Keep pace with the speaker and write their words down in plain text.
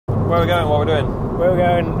Where are we going? What are we doing?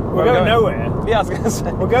 We're going nowhere. Yeah, I was going to say.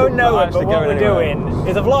 We're going nowhere, but what we're doing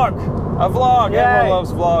is a vlog. A vlog. Yay. Everyone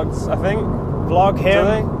loves vlogs, I think. Vlog him.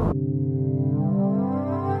 Do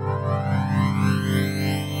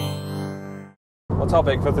they? Our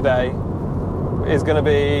topic for today is going to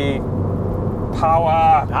be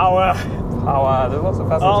power. Power. There's lots of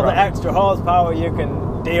facets. All the extra horsepower you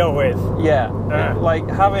can deal with. Yeah. Like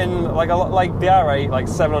having like the R8, like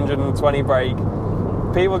 720 brake.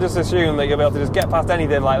 People just assume that you'll be able to just get past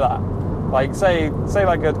anything like that. Like say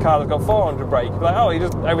like a car that's got 400 brake, like you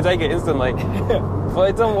just overtake it instantly. But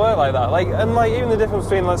it doesn't work like that. Like even the difference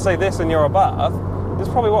between, let's say, this and your Abarth, there's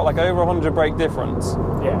probably like over 100 brake difference.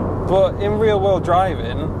 Yeah. But in real world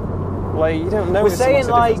driving, like you don't know. We're saying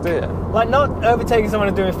like not overtaking someone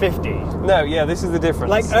and doing 50. No, yeah, this is the difference.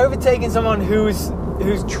 Like overtaking someone who's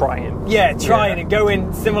trying. Yeah, trying and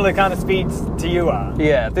going similar kind of speeds to you are.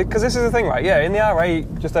 Yeah, because this is the thing, right? Yeah, in the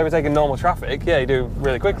R8, just overtaking normal traffic, yeah, you do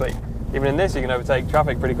really quickly. Even in this, you can overtake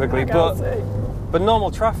traffic pretty quickly. But normal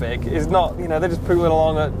traffic is not, they're just pooling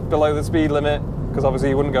along at below the speed limit, because obviously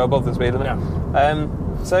you wouldn't go above the speed limit.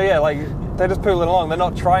 No. So yeah, like they're just pooling along. They're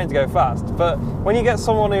not trying to go fast. But when you get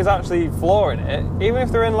someone who's actually flooring it, even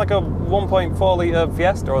if they're in like a 1.4 litre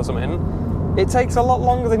Fiesta or something, it takes a lot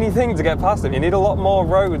longer than you think to get past them. You need a lot more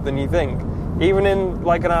road than you think, even in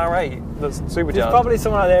like an R8 that's supercharged. There's probably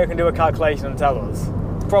someone out there who can do a calculation and tell us.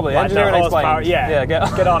 Probably, like engineering explained. Yeah,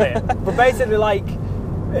 get on it. But basically, like,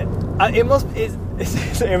 it must.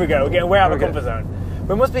 Here we go. We're getting way out of the comfort zone.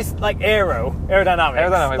 But it must be like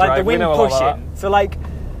aerodynamics, like right. The wind pushing. So like,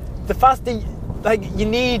 the faster, like, you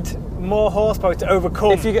need more horsepower to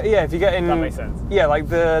overcome. If you get in, that makes sense. Yeah, like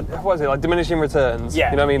like diminishing returns. Yeah,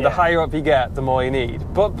 you know what I mean. Yeah. The higher up you get, the more you need.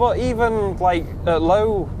 But even like at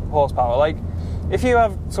low horsepower, like if you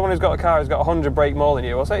have someone who's got a car who's got 100 brake more than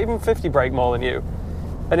you, or say even 50 brake more than you,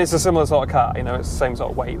 and it's a similar sort of car, it's the same sort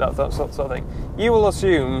of weight, that sort of thing, you will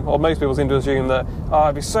assume, or most people seem to assume, that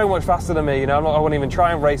I'd be so much faster than me. I wouldn't even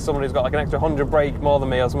try and race someone who's got like an extra 100 brake more than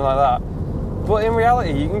me or something like that. But in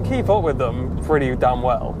reality, you can keep up with them pretty damn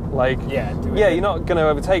well. Like, you're not going to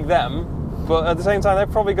overtake them, but at the same time, they're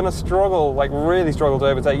probably going to struggle, like really struggle to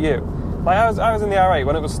overtake you. Like I was in the R8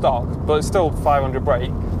 when it was stock, but it's still 500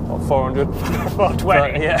 brake, or 400,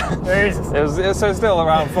 420. Yeah, Jesus. It was so still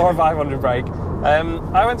around 400 or 500 brake.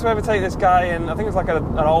 I went to overtake this guy in, I think it was like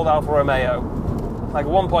an old Alfa Romeo, like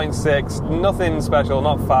 1.6, nothing special,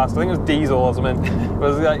 not fast. I think it was diesel or something. It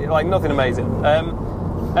was like nothing amazing.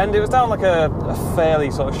 And it was down like a fairly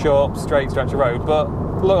sort of short, straight stretch of road, but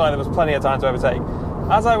looked like there was plenty of time to overtake.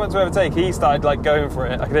 As I went to overtake, he started like going for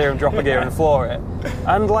it. I could hear him drop a gear and floor it.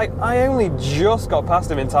 And like, I only just got past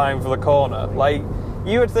him in time for the corner. Like,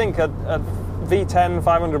 you would think a V10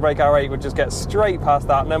 500 brake R8 would just get straight past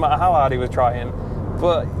that, no matter how hard he was trying.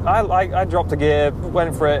 But I dropped a gear,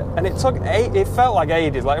 went for it, and it felt like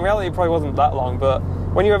ages. Like in reality, it probably wasn't that long, but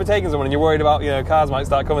when you're overtaking someone and you're worried about, cars might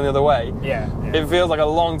start coming the other way, it feels like a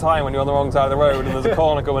long time when you're on the wrong side of the road and there's a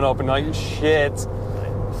corner coming up and like, shit.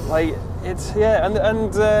 Like, it's, and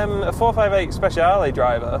a 458 Speciale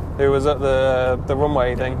driver who was at the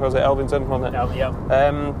runway thing, was it Elvington, wasn't it?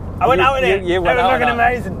 I went out in it. You went it was out fucking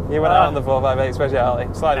amazing. You went out on the 458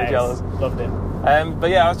 Speciale, slightly jealous. Loved it. But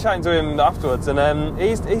yeah, I was chatting to him afterwards, and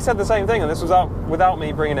he said the same thing, and this was without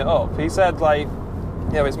me bringing it up. He said, like,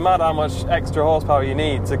 it's mad how much extra horsepower you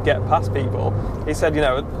need to get past people. He said,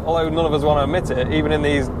 although none of us want to admit it, even in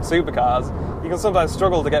these supercars, you can sometimes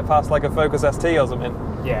struggle to get past like a Focus ST or something.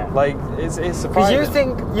 Yeah. Like, it's surprising.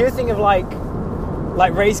 Because you think of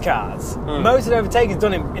like race cars, most of the overtaking is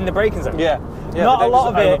done in the braking zone. Yeah. Not a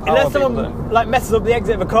lot of it, unless someone like messes up the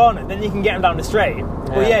exit of a corner, then you can get them down the straight.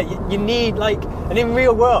 Well, you need like, and in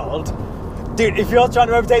real world, dude, if you're trying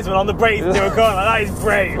to overtake someone on the brakes to do a corner, that is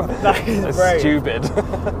brave. That is brave. Stupid.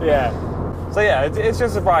 Yeah. So yeah, it's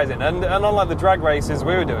just surprising, and unlike the drag races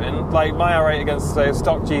we were doing, like my R8 against say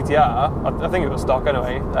stock GTR, I think it was stock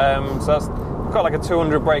anyway. So that's got like a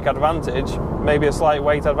 200 brake advantage, maybe a slight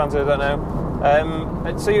weight advantage, I don't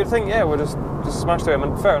know. So you'd think, we'll just smash through him,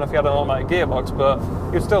 and fair enough, he had an automatic gearbox, but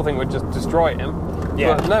you'd still think we'd just destroy him.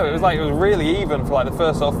 Yeah. But no, it was really even for like the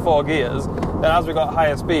first sort of 4 gears. Then as we got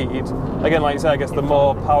higher speed, again, like you say, I guess the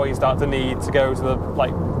more power you start to need to go to the,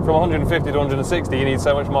 like, from 150 to 160, you need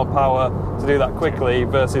so much more power to do that quickly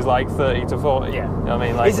versus like 30 to 40. Yeah. You know what I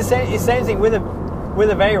mean? Like, it's the same thing with a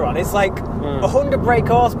Veyron. It's like 100 brake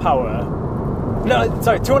horsepower. No,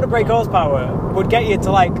 sorry, 200 brake horsepower would get you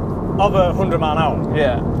to like over 100 mile an hour.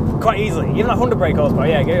 Yeah. Quite easily. Even like 100 brake horsepower,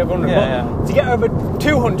 yeah, get over 100. Yeah, but to get over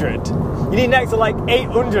 200, you need next to like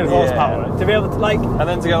 800 horsepower to be able to like... And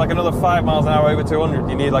then to get like another 5 miles an hour over 200,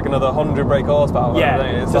 you need like another 100 brake horsepower. Yeah,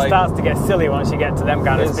 it just starts to get silly once you get to them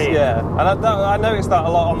kind of speed. Yeah, and I noticed that a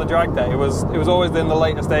lot on the drag day. It was always in the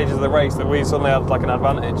later stages of the race that we suddenly had like an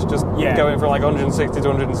advantage. Just going from like 160 to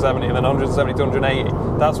 170 and then 170 to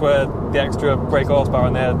 180. That's where the extra brake horsepower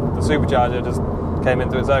and the supercharger just came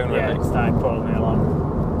into its own. Yeah, really. It started pulling me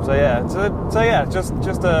along. So yeah, just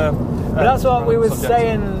a. But that's what we were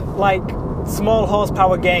saying. Like small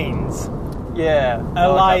horsepower gains. Yeah,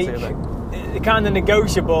 are like kind of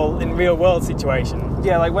negotiable in real world situations.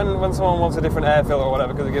 Yeah, like when someone wants a different air filter or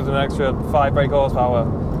whatever because it gives them an extra 5 brake horsepower,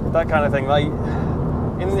 that kind of thing. Like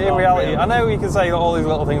in reality, I know you can say that all these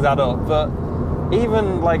little things add up, but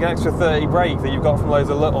even like an extra 30 brake that you've got from loads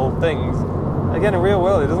of little things, again, in real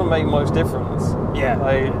world, it doesn't make much difference. Yeah.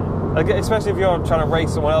 Like, especially if you're trying to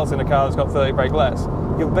race someone else in a car that's got 30 brake less,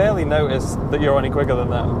 you'll barely notice that you're any quicker than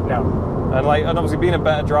them. No. And obviously being a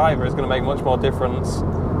better driver is going to make much more difference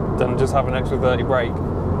than just having an extra 30 brake.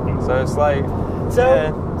 So it's like...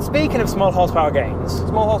 So, speaking of small horsepower gains...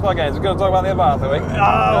 Small horsepower gains, we're going to talk about the Abarth, are we?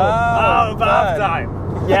 Oh, Abarth time!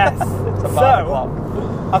 Yes.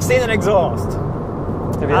 So, I've seen an exhaust.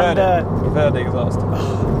 Have you heard it? You've heard the exhaust?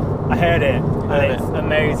 I heard it, and it's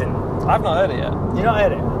amazing. I've not heard it yet. You've not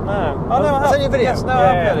heard it? No. Oh, no, I have. I've seen your video. Yes, no,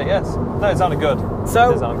 I've heard it, yes. No, it sounded good.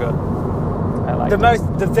 So, it sounded good. I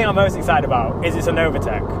like the thing I'm most excited about is it's a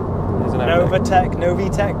Novitec. It's a Novitec?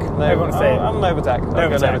 Novitec? Everyone say it. I'm Novitec.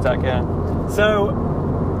 Novitec, yeah.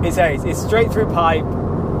 So, it says it's straight through pipe,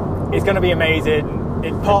 it's going to be amazing,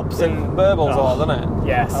 it pops and... burbles a lot, doesn't it?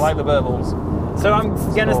 Yes. I like the burbles. So I'm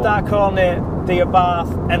going to start calling it the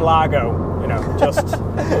Abarth and Largo, just...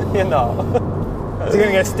 You're not. So you're going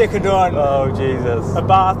to get a sticker done. Oh, Jesus.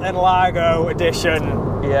 Abarth and Largo edition.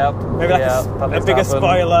 Yep. Maybe like a bigger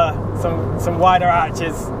spoiler, some wider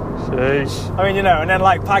arches. Sheesh. I mean, and then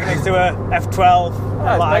like packed next to a F12.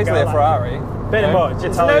 It's basically a Ferrari. Pretty much.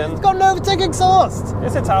 Italian. It's got Novitec exhaust.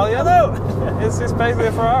 It's Italian. I know. It's basically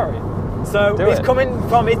a Ferrari. So it's coming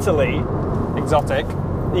from Italy. Exotic.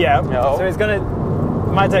 Yeah. No. So it's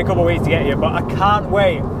might take a couple of weeks to get here, but I can't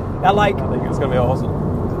wait. I think it's gonna be awesome.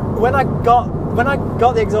 When I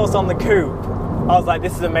got the exhaust on the coupe, I was like,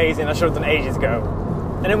 this is amazing. I should have done ages ago.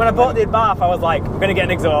 And then when I bought the Abarth, I was like, I'm gonna get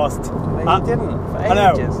an exhaust. You didn't for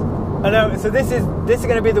ages. I know. So this is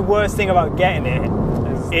going to be the worst thing about getting it.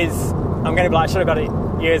 Is I'm going to be like, I should have got it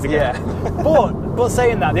years ago. Yeah. but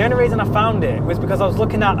saying that, the only reason I found it was because I was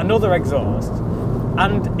looking at another exhaust,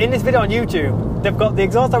 and in this video on YouTube, they've got the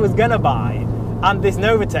exhaust I was going to buy and this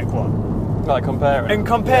Novitec one. Like comparing. And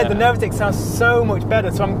compared, the Novitec sounds so much better.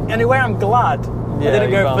 So I'm glad I didn't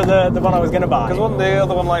go for the one I was going to buy. Because wasn't the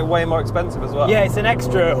other one like way more expensive as well? Yeah, it's an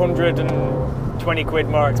extra 120 quid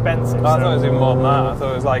more expensive. Oh, I thought it was even more than that. I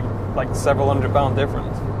thought it was like several £100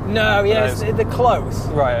 difference. No, they're close.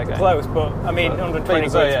 Right, okay. They're close, but I mean, 120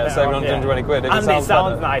 quid. So yeah, 720 quid. And it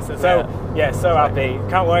sounds nicer. So so happy.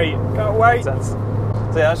 Can't wait. Makes sense.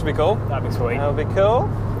 So yeah, that should be cool. That'd be sweet. That would be cool.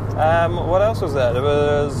 What else was there? There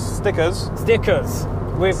was stickers.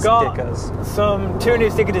 We've got some 2 new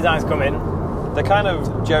sticker designs coming. They're kind of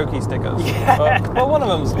jokey stickers. Yeah. Well, one of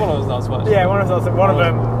them's not so much. Yeah, one of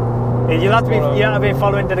them. You'll have to be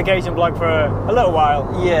following Dedication Blog for a little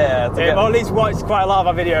while. Yeah. Or at least watch quite a lot of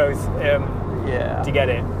our videos. To get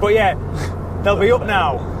it. But yeah, they'll be up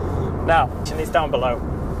now. And it's down below.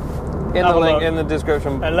 In the link in the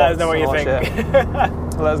description. And let us know what you think.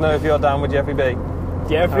 Let us know if you're down with Jeffy B.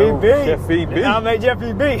 Jeffy B. I'll make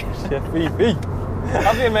Jeffy B. Jeffy B.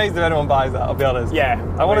 I'd be amazed if anyone buys that, I'll be honest. Yeah.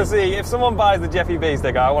 I want to see, if someone buys the Jeffy B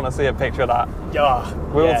sticker, I want to see a picture of that.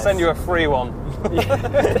 We'll send you a free one.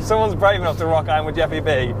 If someone's brave enough to rock out with Jeffy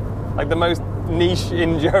B, like the most niche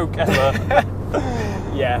in-joke ever.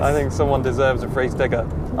 Yes. I think someone deserves a free sticker.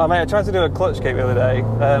 Oh mate, I tried to do a clutch kick the other day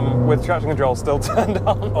with traction control still turned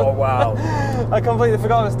on. Oh wow. I completely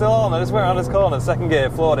forgot it was still on. I just went around this corner, second gear,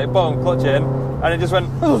 floored it, boom, clutch in, and it just went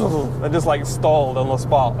and just like stalled on the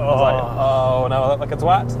spot. I was like, oh no, I look like a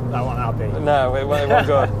twat. That wasn't happy. No, it wasn't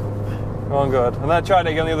good. It wasn't good. And then I tried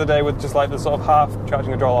it again the other day with just like the sort of half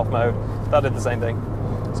traction control off mode. That did the same thing.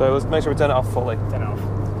 So let's make sure we turn it off fully. Turn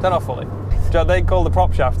off fully. They call the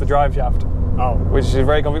prop shaft the drive shaft. Oh. Which is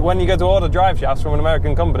very confusing. When you go to order drive shafts from an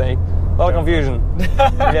American company, a lot of confusion.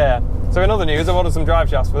 Yeah. So in other news, I've ordered some drive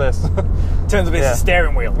shafts for this. Turns out it's a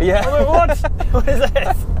steering wheel. Yeah. What? What is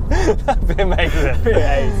this? That'd be amazing.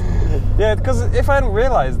 Yeah, because if I hadn't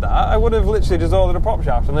realised that, I would have literally just ordered a prop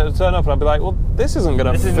shaft and it would turn up and I'd be like, well, this isn't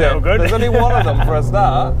going to fit. This is no good. There's only one of them for a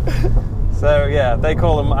start. So yeah, they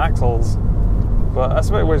call them axles, but I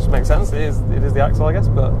suppose which makes sense. It is the axle, I guess.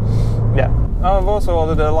 But yeah, I've also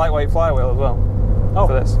ordered a lightweight flywheel as well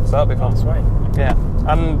for this, so that'll be fun. That's right. Yeah,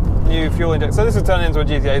 and new fuel injector. So this is turning into a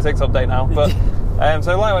GTA 6 update now, but.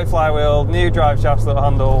 So lightweight flywheel, new drive shafts that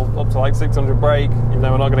handle up to like 600 brake. You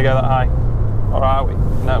know, we're not going to go that high, or are we?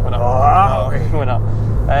 No, we're not. We're not.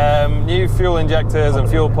 New fuel injectors and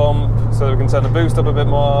fuel pump, so that we can turn the boost up a bit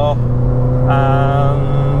more.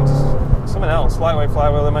 And something else. Lightweight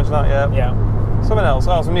flywheel. I mentioned that, yeah. Yeah. Something else.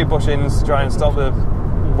 Oh, some new bushings to try and stop the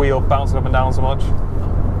wheel bouncing up and down so much.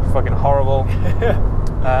 Fucking horrible. Yeah,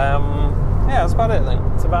 that's about it then.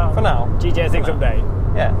 It's about for now. GTA 6 update.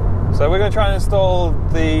 Yeah. So we're going to try and install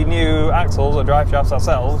the new axles or drive shafts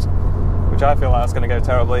ourselves, which I feel like that's going to go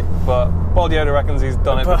terribly. But Baldy Yoda reckons he's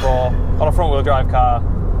done it before on a front-wheel drive car.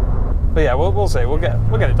 But yeah, we'll see. We'll get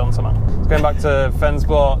it done somehow. It's going back to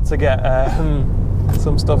Fensport to get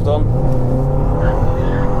some stuff done.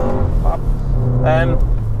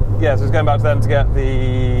 Yeah, so it's going back to them to get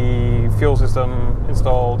the fuel system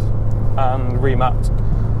installed and remapped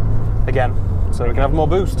again. So we can have more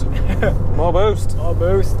boost. More boost. More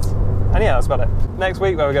boost. And yeah, that's about it. Next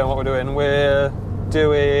week, where we're going, what we're doing?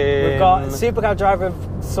 We've got Supercar Driver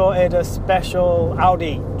sorted a special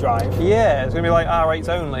Audi drive. Yeah, it's going to be like R8s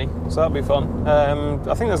only, so that'll be fun.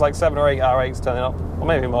 I think there's like 7 or 8 R8s turning up, or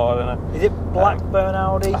maybe more, I don't know. Is it Blackburn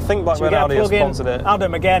Audi? I think Blackburn Audi has sponsored it.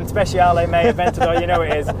 Adam again, Speciale May Aventador, you know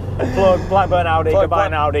it is. Plug Blackburn Audi,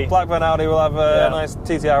 goodbye Audi. Blackburn Audi will have a nice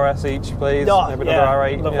TTRS each, please. Oh, maybe another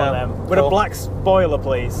R8. Love one of them. With a black spoiler,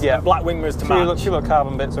 please. Yeah. And black wing mirrors to match. Few little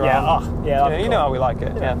carbon bits around. Yeah, you know how we like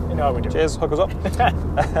it. Yeah. You know how we do. Cheers, hook us up.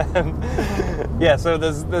 Yeah, so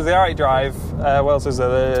there's the R8 drive. What else is there?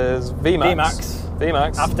 There's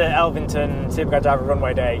VMAX. After Elvington Supercar Driver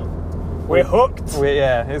Runway Day. We're hooked. It's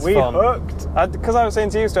fun. We're hooked. Because I was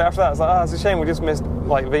saying to you straight after that, it's like, it's a shame we just missed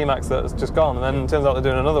like VMAX that's just gone, and then it turns out they're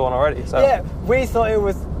doing another one already. So yeah, we thought it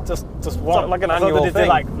was just one, like an annual thing.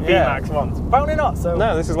 Like VMAX once. Apparently not. So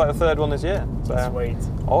no, this is like the 3rd one this year. So sweet.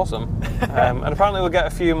 Awesome. And apparently we'll get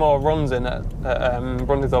a few more runs in at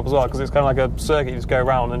Brundithorpe as well, because it's kind of like a circuit. You just go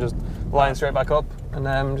around and just line straight back up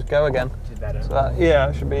and just go again. Better. So that,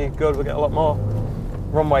 it should be good. We'll get a lot more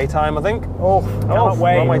runway time, I think. Can't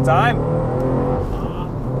wait. Runway time.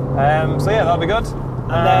 So yeah, that'll be good.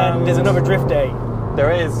 And then there's another drift day.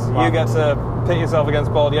 There is. Wow. You get to pit yourself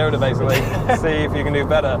against Baldy Yoda, basically. See if you can do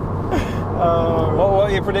better. What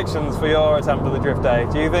are your predictions for your attempt at the drift day?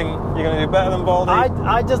 Do you think you're going to do better than Baldy?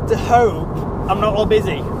 I just hope I'm not all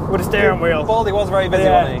busy with a steering wheel. Baldy was very busy,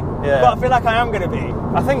 wasn't he? Yeah. But I feel like I am going to be.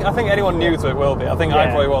 I think anyone new to it will be. I think I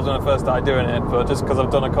probably was when I first started doing it, but just because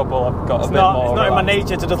I've done a couple, I've got a bit more. It's not in my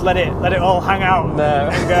nature to just let it all hang out and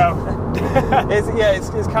go. It's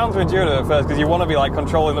counterintuitive at first because you want to be like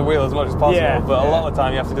controlling the wheel as much as possible, but a lot of the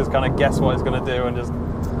time you have to just kind of guess what it's going to do and just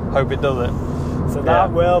hope it does it. So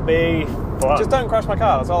that will be fun. Just don't crash my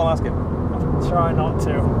car. That's all I'm asking. I'll try not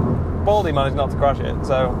to. Baldy managed not to crash it,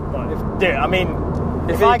 so.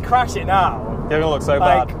 If I crash it now. You're going to look so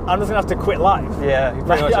bad. I'm just going to have to quit life. Yeah, you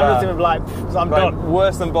pretty much I'm just going to be like, I'm done.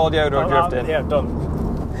 Worse than Baldy Yoda at drifting. Yeah, done.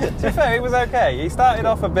 To be fair, he was okay. He started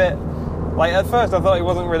off a bit, like at first I thought he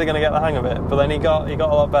wasn't really going to get the hang of it, but then he got a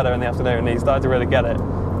lot better in the afternoon and he started to really get it.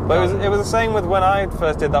 But it was the same with when I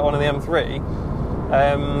first did that one in the M3.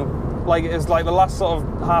 Like it was like the last sort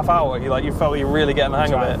of half hour, you felt you really getting the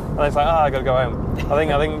hang of it, and it's like, I gotta go home. I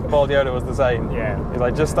think Baldy Yoda was the same. Yeah. He's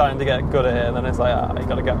like just starting to get good at it, and then it's like, you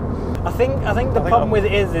gotta go. I think the problem with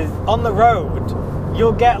it is on the road,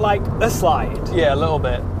 you'll get like a slide. Yeah, a little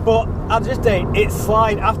bit. But at this day, it's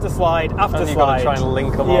slide after slide after and slide. You've got to try and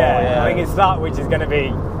link them all. Yeah, I think it's that which is going to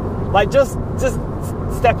be like just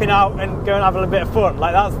stepping out and going and having a bit of fun.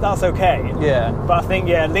 Like that's okay. Yeah. But I think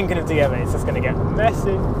linking them together, it's just going to get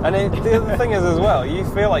messy. And the other thing is as well, you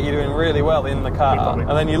feel like you're doing really well in the car, and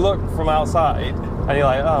then you look from outside and you're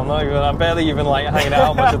like, I'm barely even like hanging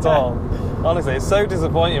out much at all. Honestly, it's so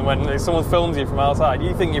disappointing when someone films you from outside.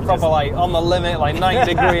 You think you're proper like on the limit, like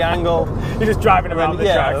 90-degree angle. You're just driving around the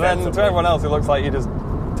track. And then to everyone else, it looks like you're just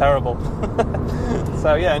terrible.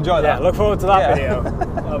 So yeah, enjoy that. Yeah, look forward to that video.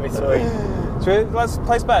 That'll be sweet. Let's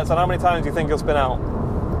place bets on how many times you think you'll spin out.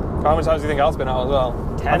 How many times do you think I'll spin out as well?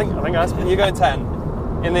 10. I think you're going 10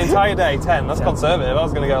 in the entire day. 10. That's 10. Conservative. I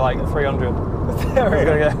was going to go like 300.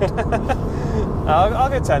 I'll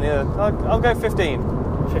go 10. Yeah, I'll go 15.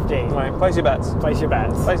 15. Right, place your bets. Place your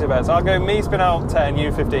bets. I'll go me spin out 10,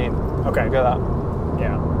 you 15. Okay. Go that.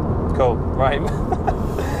 Yeah. Cool. Right.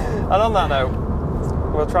 And on that note,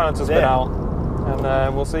 we'll try not to spin out.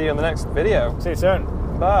 And we'll see you in the next video. See you soon.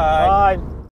 Bye. Bye.